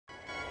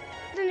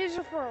The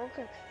ninja pearl.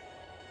 Okay.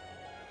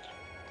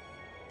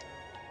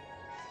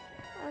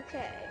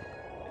 Okay.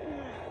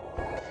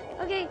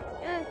 Okay.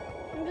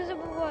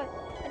 Invisible boy.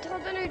 I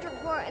told the ninja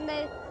report, and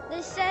they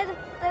said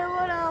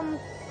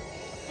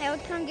they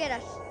would come get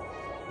us.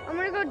 I'm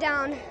gonna go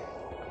down.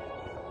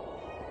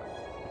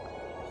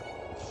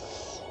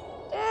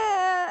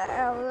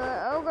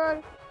 Oh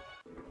god.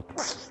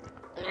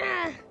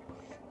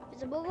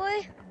 Invisible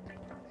boy?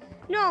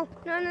 No.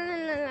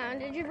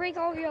 Did you break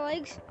all of your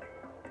legs?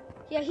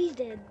 Yeah, he's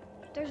dead.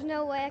 There's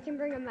no way I can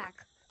bring him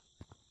back.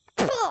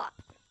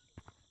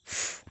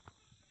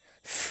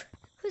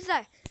 Who's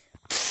that?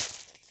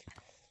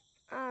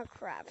 Oh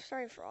crap.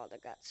 Sorry for all the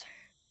guts.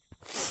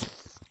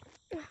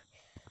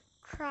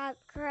 Crap.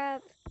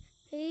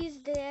 He's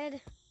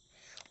dead.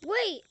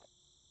 Wait!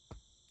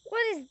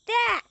 What is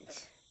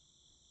that?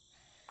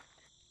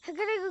 I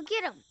gotta go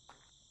get him.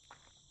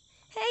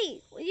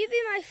 Hey, will you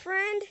be my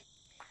friend?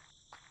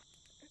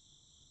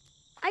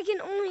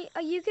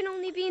 You can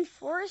only be in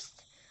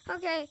forest?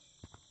 Okay.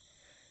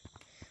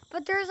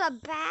 But there's a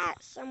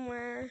bat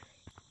somewhere.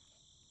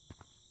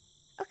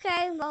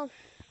 Okay, well,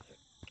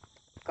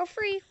 go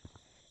free.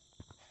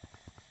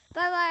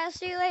 Bye-bye, I'll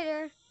see you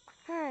later.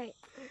 Alright.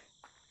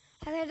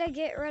 I gotta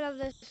get rid of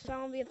this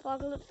zombie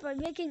apocalypse by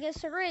making a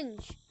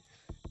syringe.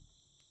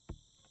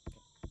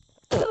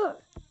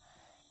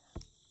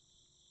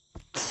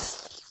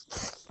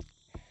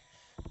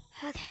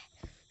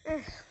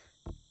 Okay.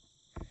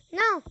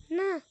 No,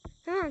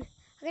 come on.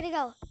 I gotta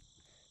go.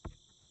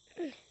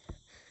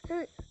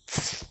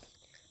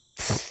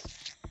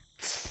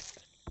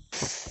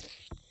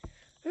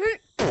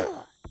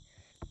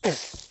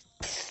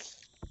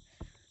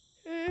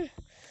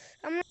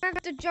 I'm gonna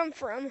have to jump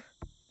for him.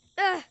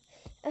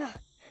 No,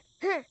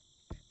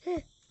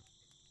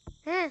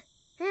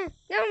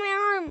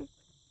 my arm!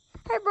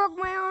 I broke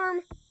my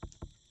arm.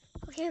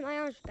 Okay, my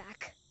arm's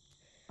back.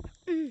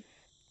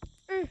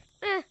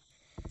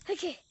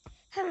 Okay,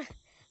 I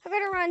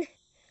gotta run.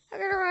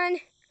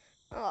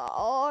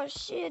 Oh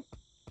shit!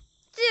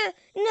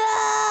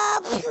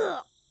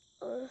 No!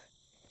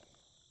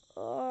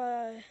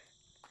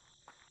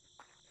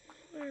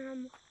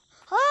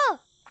 Oh!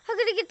 I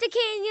gotta get the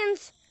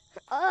canyons.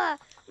 My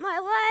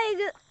leg.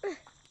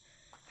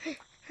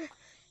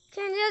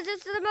 Canyons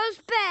is the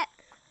most bet.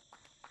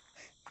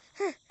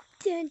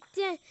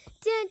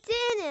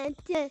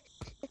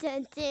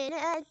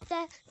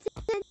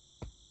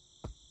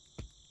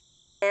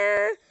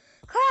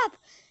 Crap!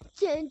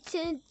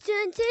 Canyons.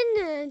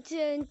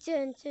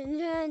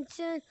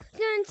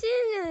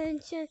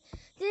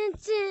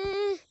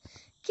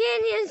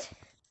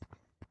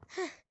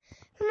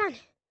 Come on.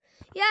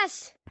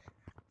 Yes.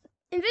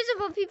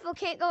 Invisible people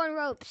can't go on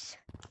ropes.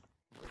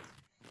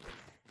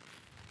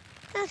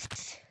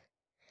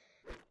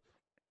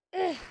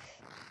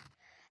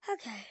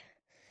 Okay.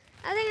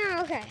 I think I'm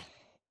okay.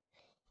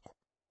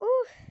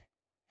 Ooh.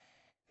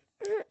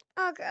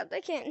 Oh god, I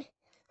can't.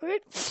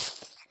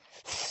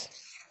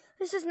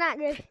 This is not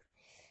good.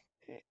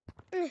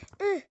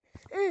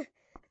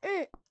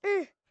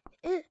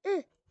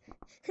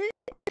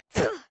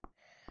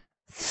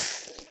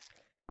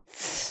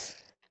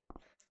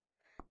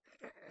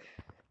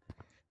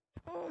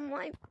 Oh,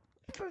 my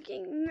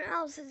freaking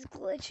mouse is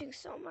glitching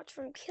so much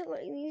from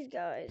killing these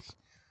guys.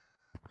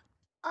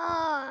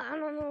 I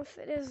don't know if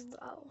it is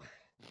though.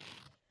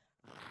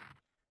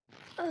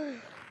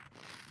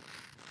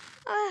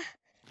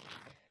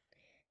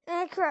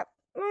 Crap.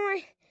 Oh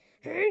my.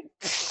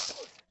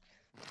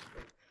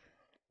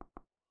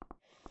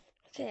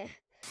 Okay.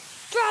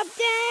 Drop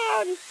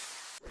down!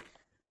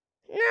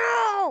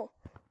 No!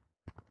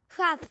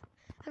 Crap.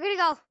 I gotta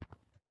go.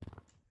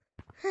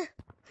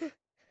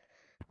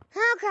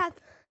 Oh crap.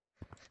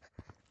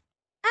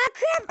 Ah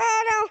crap,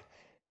 Otto!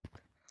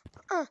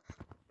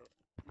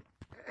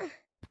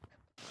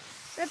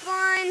 Zip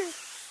line.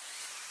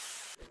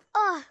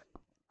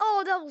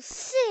 Oh, that was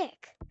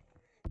sick.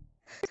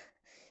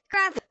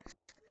 Crap.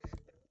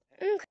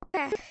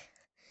 Okay.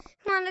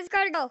 Come on, let's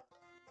gotta go.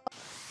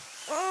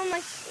 Oh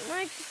my,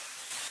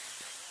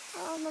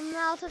 oh my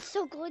mouth is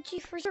so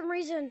glitchy for some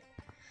reason.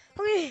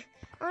 Okay,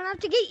 I'm gonna have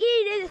to get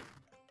yeeted.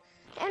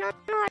 And I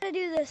don't know how to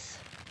do this.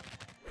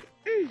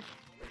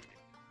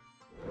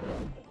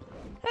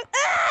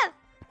 Ah!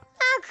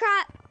 Oh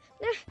crap.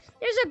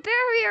 There's a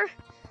barrier.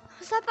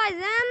 Was that by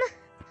them?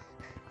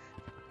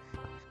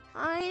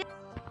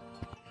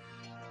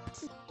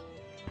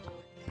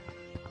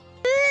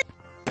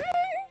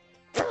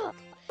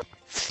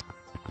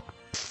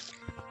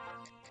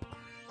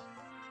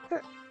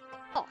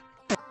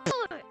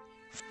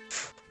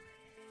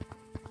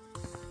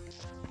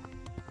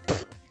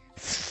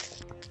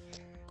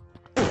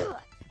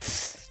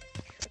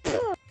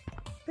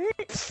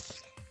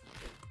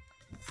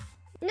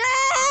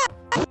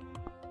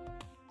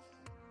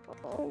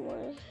 Oh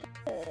my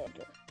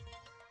head.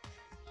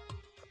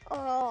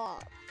 Oh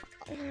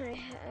my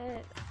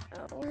head.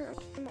 Oh,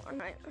 come on.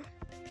 I'm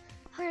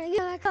gonna get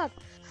back up.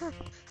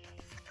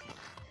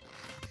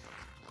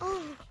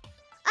 Oh.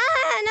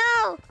 Ah,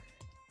 no!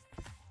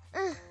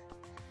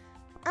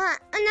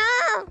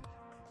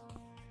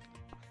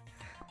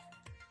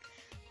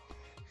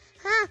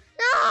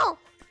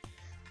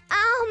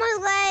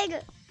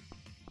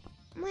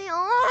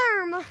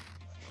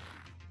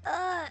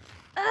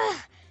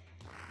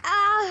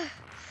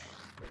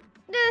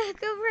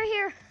 Look over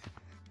here.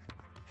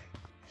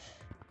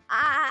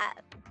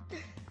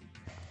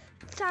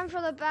 It's time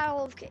for the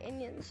Battle of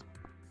Canyons.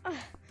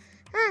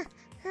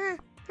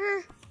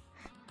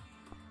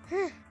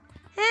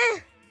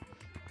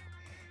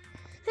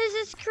 This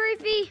is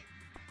creepy.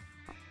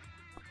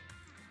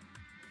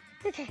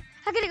 Okay,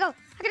 I gotta go.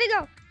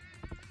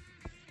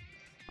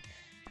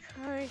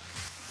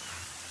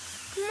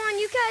 Come on,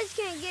 you guys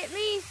can't get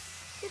me.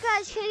 You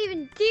guys can't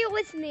even deal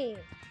with me.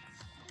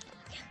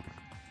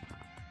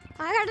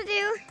 All I gotta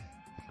do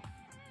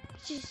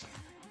is just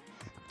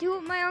do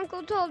what my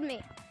uncle told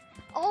me.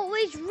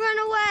 Always run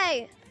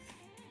away.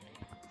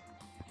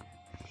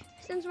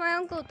 Since my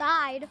uncle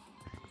died.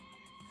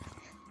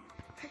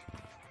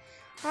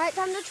 All right,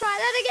 time to try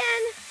that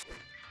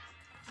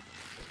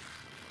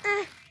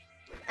again.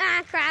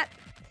 Crap.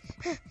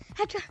 I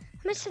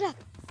messed it up.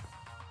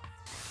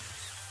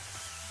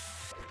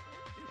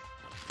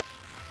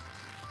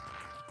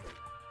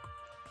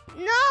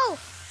 No!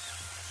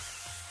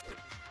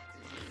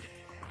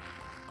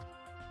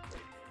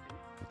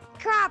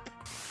 Crap.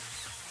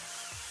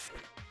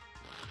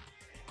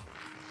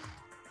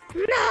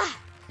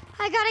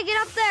 I gotta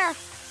get up there.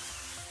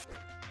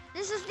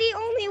 This is the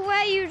only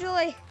way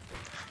usually.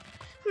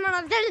 Come on,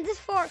 I've done it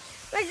before.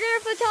 My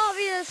grandpa taught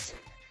me this.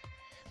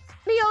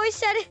 He always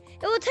said it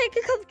will take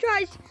a couple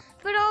tries,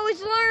 but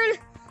always learn.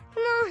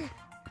 Come on.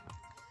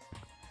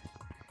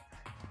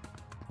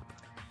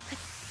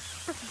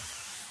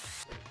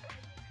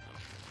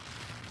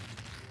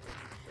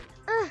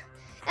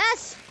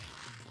 S.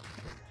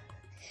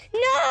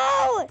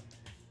 No!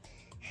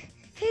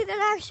 Hey,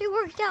 that actually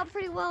worked out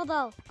pretty well,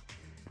 though.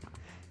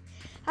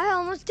 I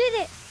almost did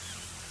it.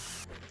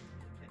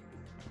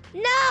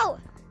 No!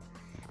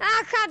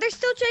 Ah, crap, they're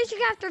still chasing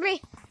after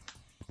me.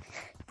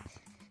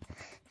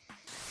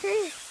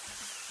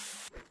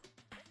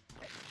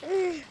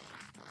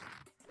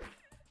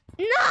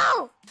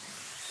 No!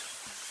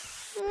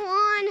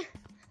 One.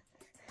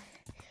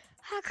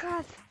 Ah,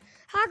 crap.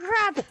 Ah,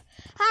 crap.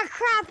 Ah,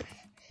 crap.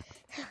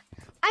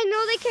 I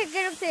know they can't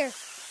get up there.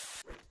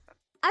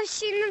 I've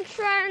seen them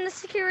try on the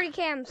security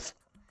cams.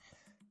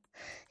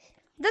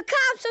 The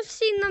cops have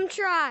seen them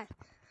try.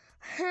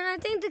 And I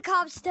think the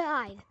cops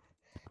died.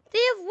 They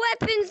have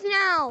weapons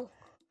now.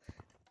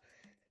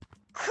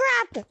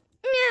 Crap.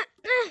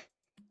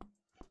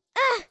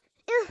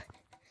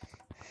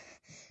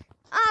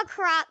 Oh,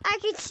 crap. I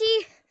can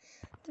see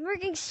the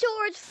freaking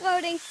swords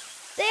floating.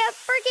 They have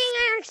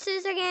freaking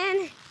axes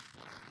again.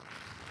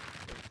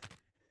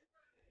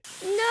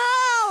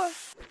 No!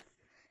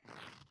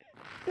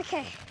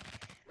 Okay.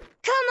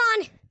 Come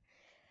on!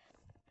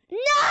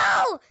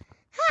 No!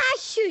 Ah,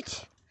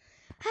 shoot!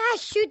 Ah,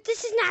 shoot,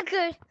 this is not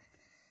good.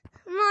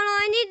 Come on,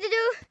 all I need to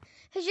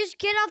do is just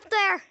get up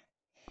there.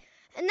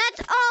 And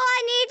that's all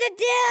I need to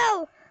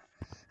do!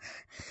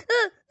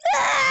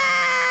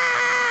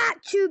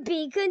 To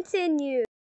be continued.